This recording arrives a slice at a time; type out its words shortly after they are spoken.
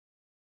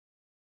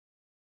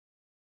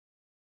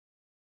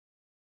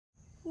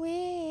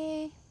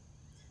We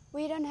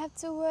don't have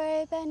to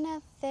worry about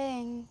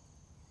nothing,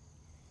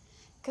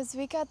 'cause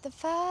we got the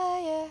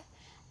fire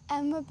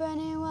and we're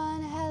burning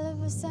one hell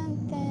of a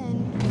something.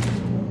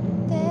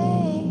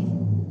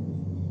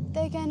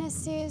 They're gonna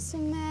see us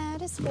from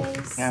outer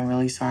space. Yeah, I'm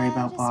really sorry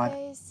about Bod.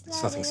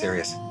 It's nothing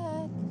serious.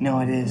 No,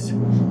 it is.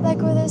 Like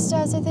we're the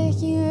stars of the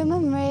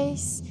human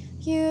race,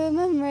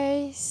 human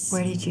race.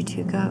 Where did you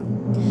two go?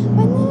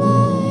 When the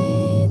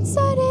lights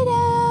started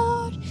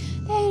out,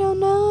 they don't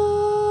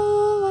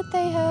know what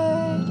they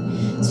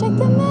heard. Strike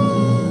the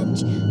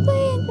match,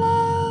 play it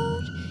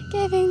loud,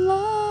 giving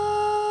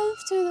love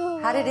to the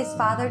world. How did his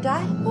father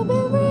die? We'll be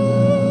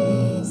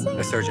raising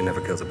A surgeon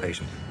never kills a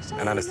patient.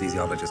 An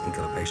anesthesiologist can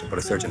kill a patient, but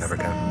a surgeon never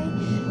can.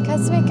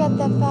 'Cause we got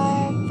the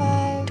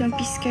fire. Don't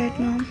be scared,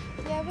 Mom.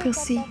 You'll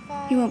see.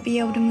 You won't be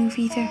able to move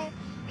either.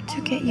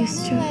 So get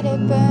used to Let it.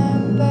 it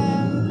burn,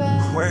 burn,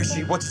 burn. Where is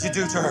she? What did you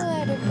do to her?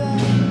 Let it burn,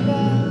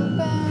 burn,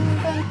 burn,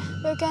 burn.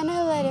 We're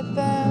gonna let it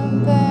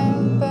burn,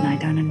 burn, burn. I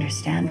don't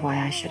understand why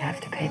I should have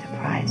to pay the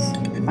price.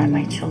 Why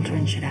my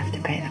children should have to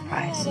pay the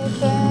price. Let it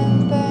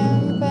burn,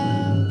 burn,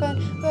 burn,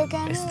 burn. We're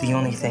gonna It's the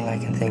only thing I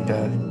can think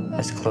of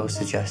as close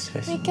to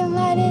justice. We can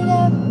light it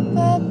up,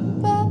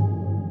 up, up,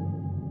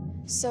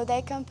 so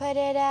they can put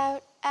it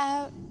out,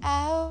 out,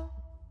 out.